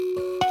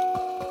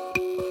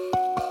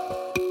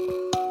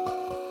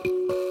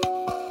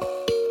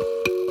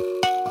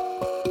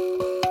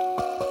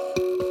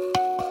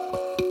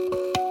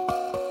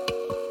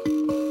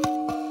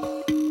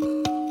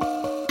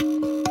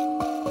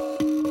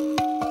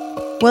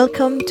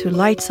Welcome to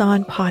Lights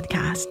On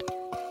Podcast.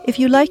 If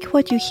you like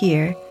what you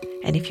hear,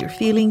 and if you're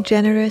feeling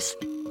generous,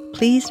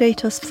 please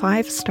rate us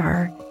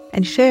 5-star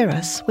and share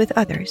us with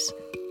others.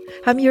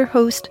 I'm your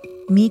host,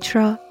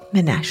 Mitra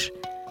Manesh.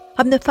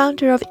 I'm the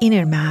founder of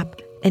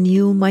InnerMap, a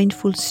new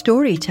mindful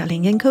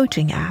storytelling and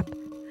coaching app.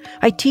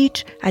 I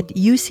teach at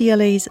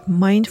UCLA's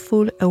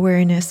Mindful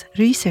Awareness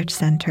Research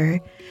Center,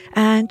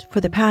 and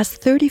for the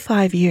past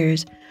 35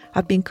 years,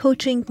 I've been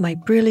coaching my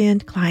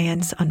brilliant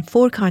clients on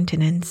 4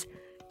 continents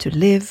to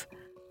live,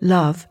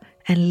 love,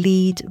 and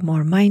lead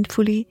more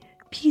mindfully,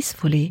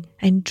 peacefully,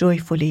 and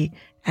joyfully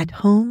at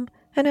home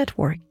and at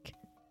work.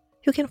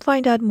 You can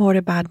find out more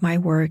about my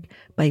work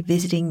by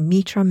visiting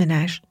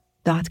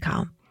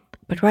mitramanesh.com.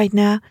 But right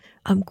now,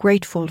 I'm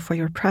grateful for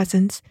your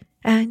presence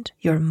and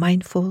your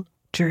mindful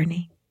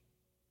journey.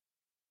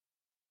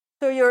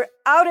 So your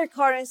outer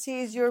currency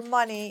is your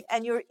money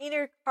and your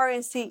inner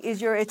currency is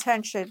your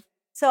attention.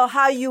 So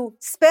how you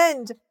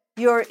spend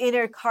your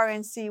inner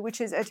currency,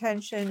 which is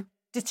attention,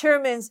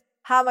 determines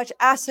how much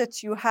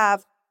assets you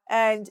have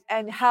and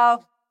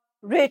how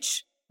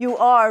rich you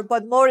are.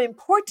 But more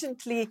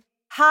importantly,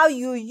 how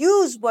you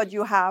use what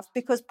you have,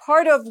 because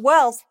part of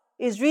wealth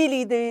is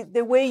really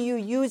the way you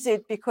use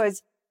it,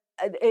 because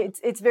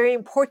it's very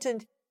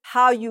important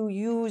how you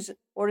use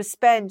or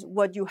spend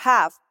what you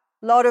have.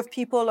 A lot of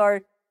people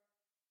are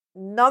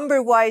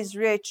number-wise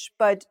rich,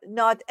 but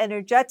not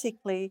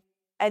energetically.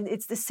 And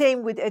it's the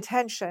same with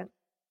attention.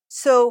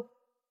 So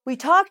we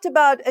talked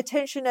about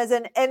attention as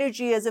an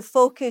energy, as a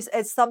focus,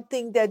 as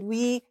something that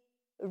we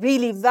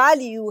really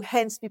value,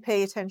 hence we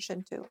pay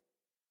attention to.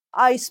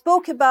 I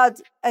spoke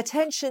about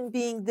attention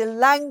being the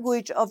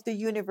language of the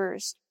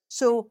universe.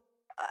 So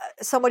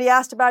somebody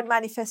asked about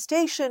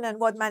manifestation and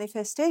what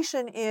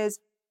manifestation is.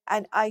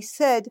 And I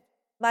said,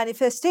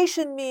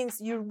 manifestation means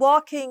you're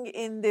walking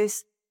in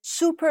this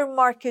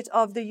supermarket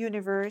of the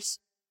universe.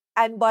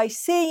 And by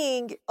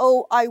saying,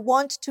 oh, I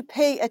want to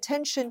pay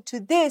attention to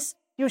this,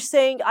 you're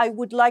saying, I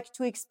would like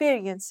to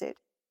experience it.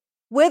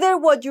 Whether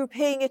what you're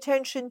paying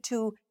attention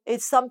to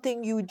is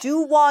something you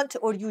do want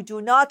or you do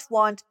not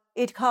want,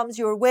 it comes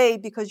your way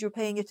because you're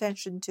paying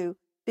attention to.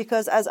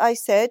 Because as I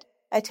said,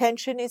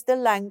 attention is the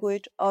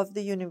language of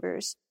the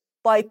universe.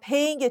 By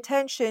paying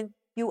attention,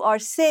 you are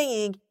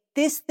saying,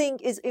 this thing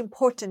is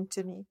important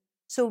to me.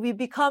 So we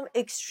become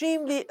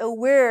extremely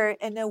aware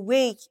and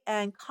awake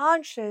and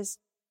conscious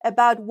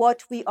about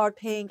what we are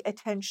paying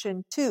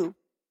attention to.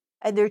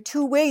 And there are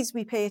 2 ways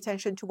we pay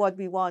attention to what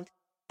we want: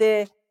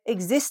 the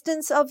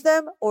existence of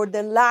them or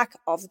the lack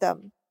of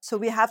them. So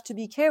we have to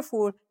be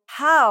careful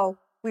how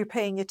we're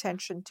paying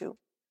attention to.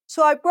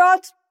 So I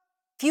brought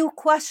few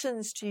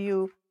questions to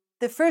you.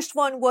 The first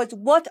one was,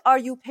 what are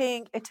you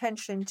paying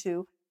attention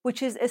to?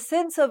 Which is a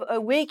sense of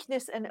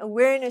awakeness and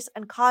awareness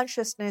and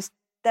consciousness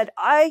that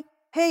I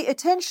pay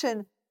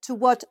attention to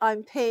what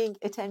I'm paying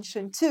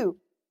attention to.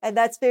 And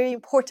that's very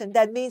important.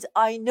 That means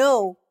I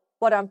know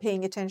what I'm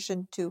paying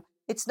attention to.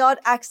 It's not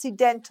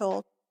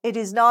accidental. It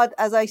is not,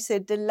 as I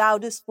said, the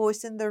loudest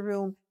voice in the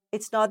room.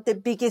 It's not the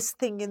biggest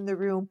thing in the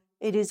room.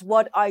 It is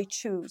what I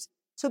choose.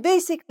 So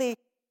basically,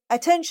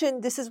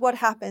 attention, this is what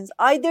happens.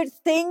 Either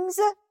things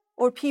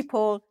or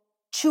people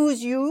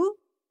choose you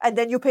and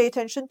then you pay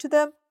attention to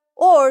them,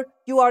 or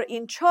you are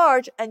in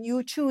charge and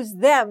you choose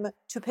them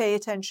to pay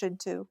attention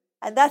to.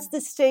 And that's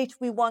the state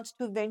we want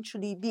to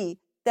eventually be,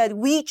 that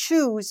we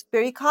choose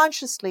very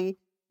consciously,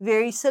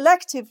 very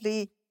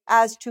selectively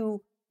as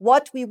to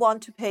what we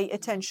want to pay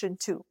attention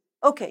to.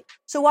 Okay,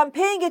 so I'm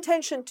paying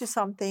attention to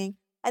something.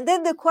 And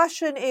then the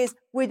question is,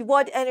 with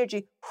what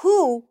energy?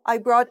 Who, I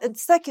brought a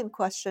second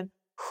question,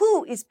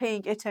 who is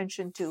paying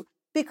attention to?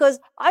 Because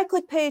I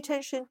could pay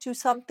attention to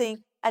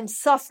something and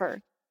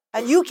suffer.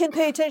 And you can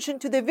pay attention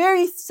to the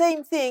very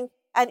same thing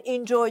and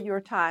enjoy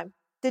your time.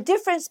 The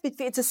difference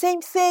between, it's the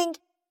same thing,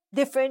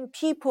 different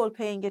people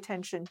paying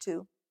attention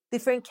to,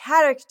 different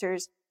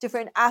characters,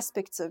 different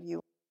aspects of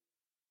you.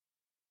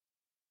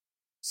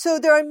 So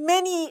there are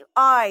many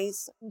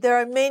I's, there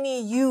are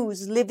many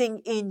yous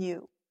living in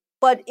you.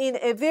 But in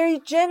a very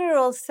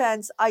general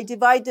sense, I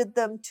divided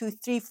them to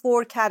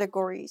 3-4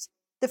 categories.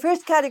 The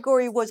first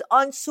category was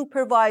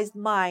unsupervised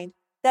mind.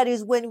 That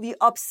is when we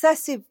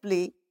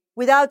obsessively,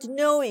 without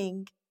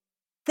knowing,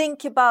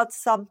 think about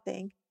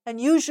something.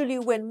 And usually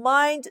when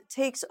mind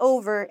takes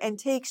over and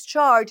takes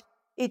charge,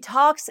 it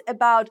talks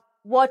about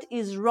what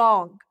is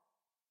wrong.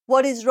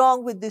 What is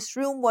wrong with this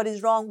room? What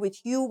is wrong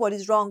with you? What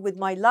is wrong with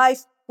my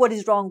life? What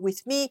is wrong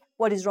with me?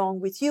 What is wrong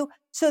with you?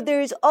 So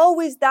there is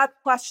always that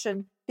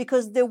question,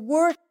 because the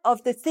work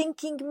of the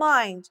thinking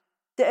mind,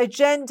 the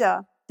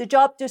agenda, the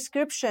job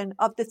description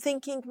of the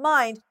thinking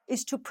mind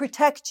is to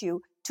protect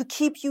you, to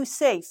keep you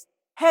safe.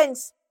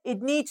 Hence,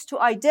 it needs to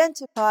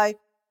identify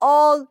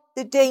all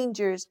the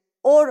dangers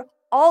or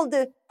all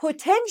the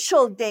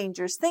potential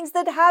dangers, things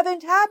that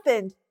haven't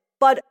happened,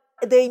 but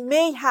they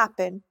may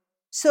happen.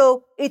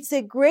 So it's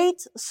a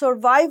great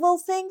survival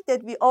thing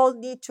that we all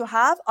need to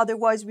have.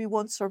 Otherwise, we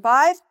won't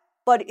survive.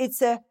 But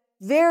it's a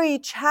very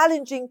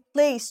challenging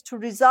place to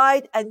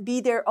reside and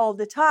be there all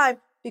the time,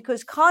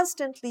 because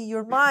constantly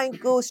your mind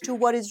goes to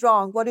what is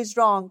wrong, what is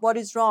wrong, what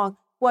is wrong,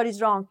 what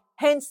is wrong.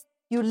 Hence,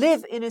 you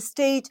live in a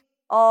state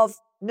of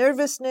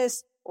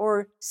nervousness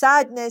or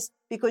sadness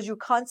because you're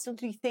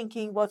constantly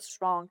thinking what's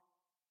wrong.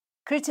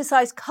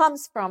 Criticize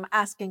comes from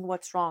asking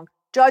what's wrong.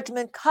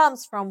 Judgment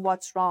comes from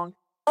what's wrong.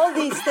 All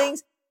these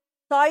things,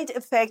 side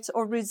effects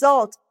or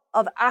result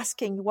of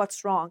asking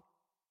what's wrong.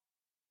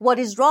 What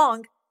is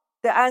wrong?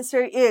 The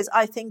answer is,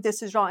 I think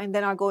this is wrong, and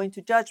then I go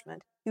into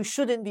judgment. You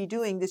shouldn't be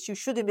doing this.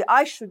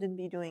 I shouldn't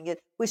be doing it.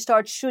 We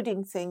start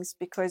shooting things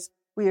because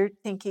we're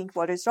thinking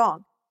what is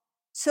wrong.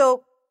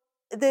 So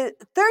the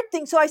third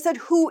thing, so I said,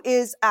 who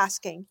is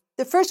asking?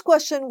 The first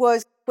question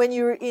was, when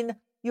you're in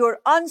your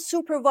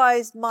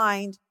unsupervised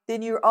mind,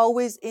 then you're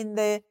always in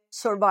the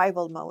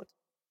survival mode.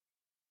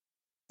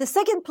 The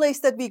second place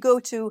that we go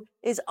to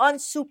is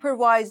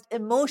unsupervised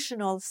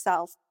emotional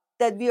self,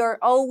 that we are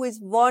always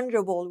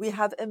vulnerable. We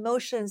have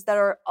emotions that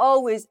are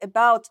always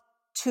about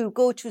to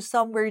go to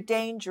somewhere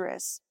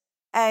dangerous.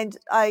 And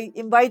I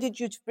invited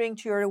you to bring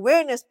to your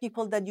awareness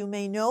people that you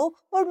may know,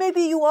 or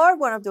maybe you are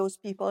one of those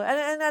people,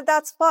 and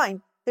that's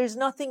fine. There's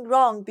nothing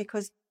wrong,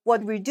 because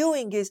what we're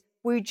doing is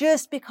we're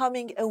just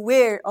becoming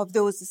aware of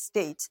those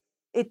states.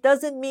 It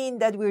doesn't mean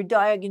that we're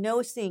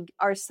diagnosing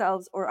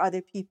ourselves or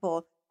other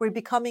people. We're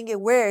becoming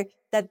aware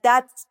that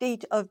that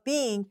state of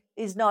being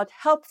is not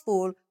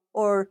helpful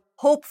or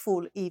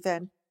hopeful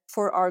even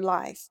for our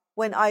life.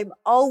 When I'm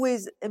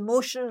always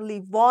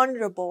emotionally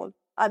vulnerable,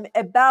 I'm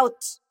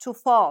about to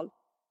fall.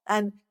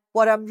 And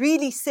what I'm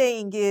really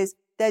saying is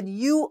that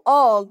you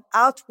all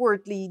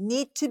outwardly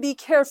need to be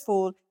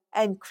careful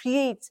and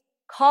create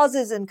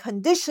causes and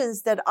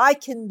conditions that I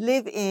can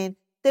live in,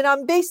 then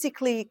I'm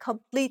basically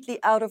completely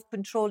out of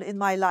control in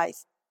my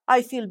life.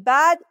 I feel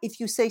bad if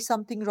you say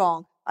something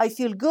wrong. I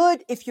feel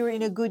good if you're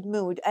in a good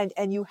mood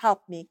and you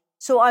help me.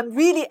 So I'm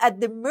really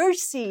at the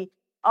mercy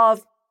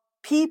of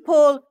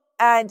people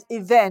and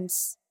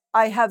events.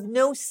 I have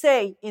no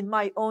say in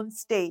my own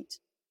state.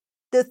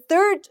 The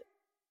third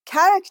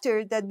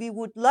character that we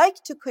would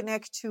like to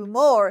connect to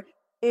more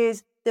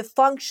is the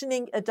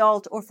functioning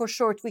adult, or for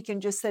short, we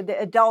can just say the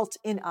adult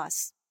in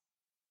us.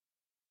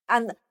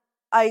 And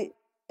I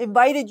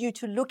invited you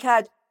to look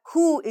at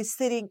who is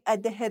sitting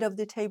at the head of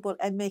the table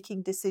and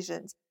making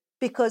decisions.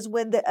 Because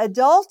when the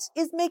adult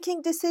is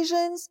making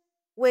decisions,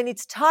 when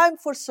it's time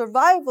for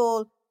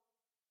survival,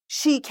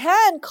 she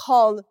can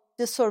call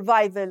the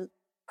survival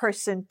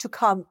person to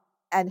come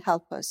and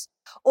help us.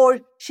 Or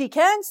she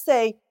can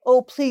say,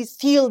 oh, please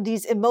feel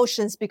these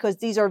emotions because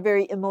these are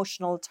very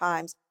emotional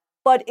times.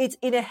 But it's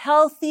in a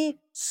healthy,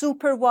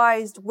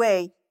 supervised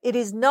way. It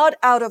is not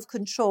out of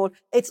control.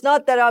 It's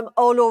not that I'm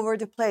all over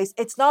the place.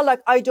 It's not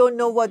like I don't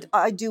know what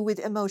I do with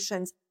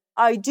emotions.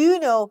 I do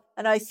know,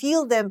 and I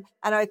feel them,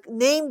 and I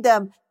name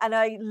them, and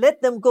I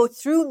let them go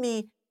through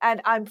me,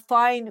 and I'm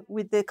fine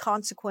with the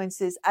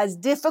consequences, as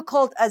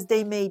difficult as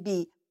they may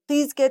be.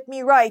 Please get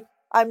me right.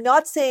 I'm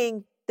not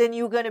saying then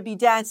you're going to be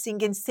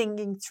dancing and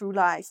singing through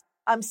life.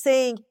 I'm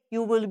saying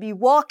you will be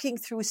walking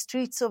through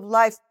streets of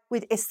life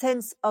with a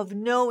sense of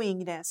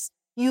knowingness.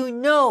 You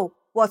know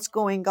what's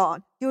going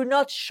on. You're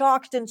not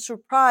shocked and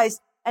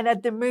surprised and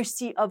at the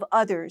mercy of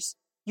others.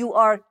 You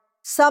are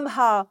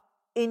somehow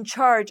in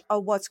charge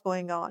of what's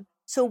going on.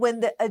 So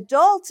when the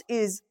adult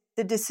is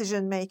the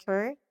decision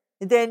maker,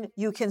 then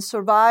you can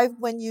survive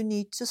when you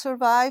need to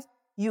survive.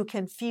 You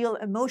can feel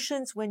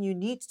emotions when you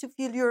need to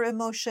feel your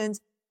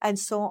emotions, and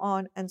so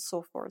on and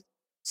so forth.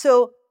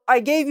 So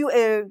I gave you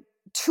a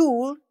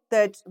tool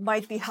that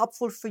might be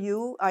helpful for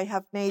you. I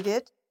have made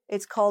it.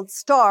 It's called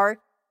STAR,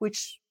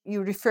 which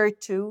you referred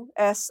to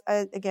as,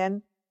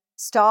 again,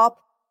 stop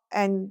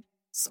and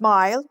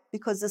smile,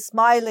 because the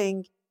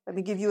smiling, let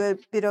me give you a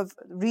bit of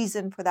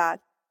reason for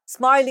that.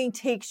 Smiling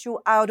takes you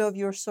out of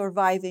your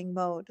surviving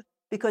mode,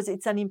 because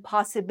it's an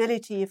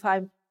impossibility. If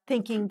I'm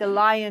thinking the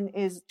lion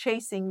is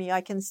chasing me,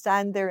 I can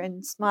stand there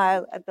and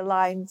smile at the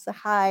lion and say,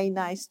 hi,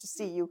 nice to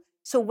see you.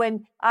 So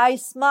when I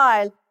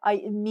smile, I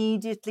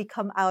immediately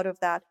come out of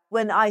that.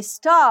 When I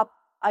stop,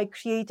 I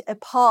create a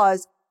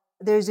pause.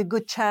 There's a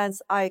good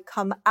chance I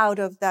come out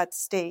of that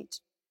state.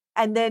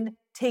 And then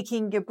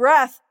taking a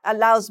breath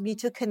allows me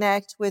to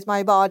connect with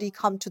my body,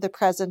 come to the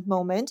present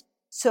moment.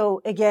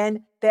 So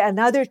again,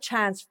 another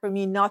chance for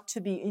me not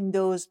to be in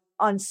those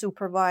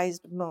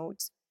unsupervised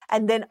modes.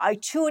 And then I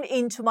tune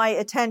into my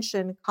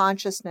attention,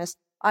 consciousness.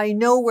 I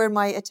know where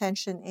my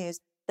attention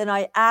is. Then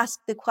I ask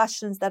the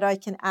questions that I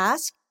can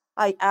ask.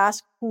 I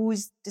ask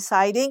who's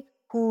deciding,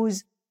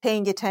 who's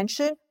paying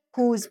attention,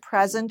 who's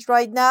present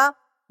right now.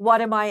 What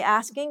am I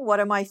asking?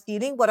 What am I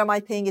feeling? What am I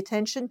paying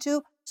attention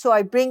to? So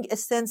I bring a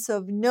sense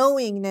of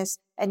knowingness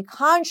and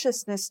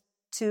consciousness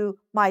to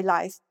my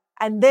life.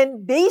 And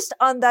then based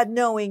on that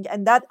knowing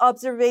and that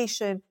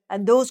observation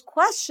and those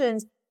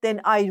questions,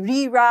 then I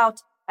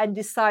reroute and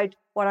decide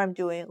what I'm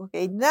doing.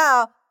 Okay,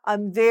 now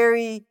I'm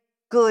very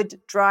good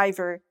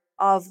driver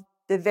of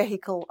the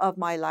vehicle of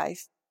my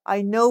life.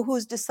 I know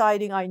who's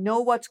deciding. I know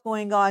what's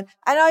going on.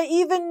 And I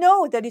even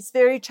know that it's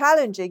very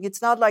challenging.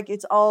 It's not like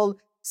it's all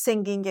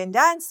singing and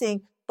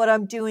dancing, but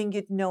I'm doing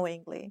it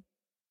knowingly.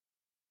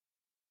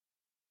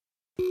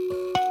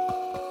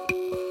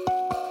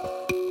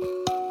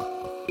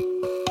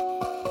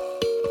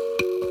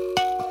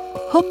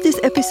 Hope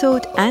this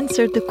episode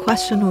answered a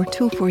question or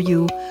two for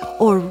you,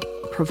 or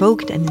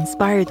provoked and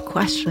inspired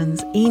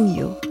questions in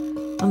you.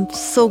 I'm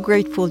so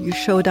grateful you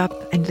showed up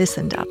and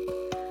listened up.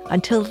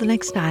 Until the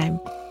next time,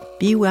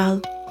 be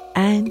well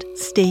and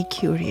stay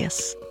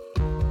curious.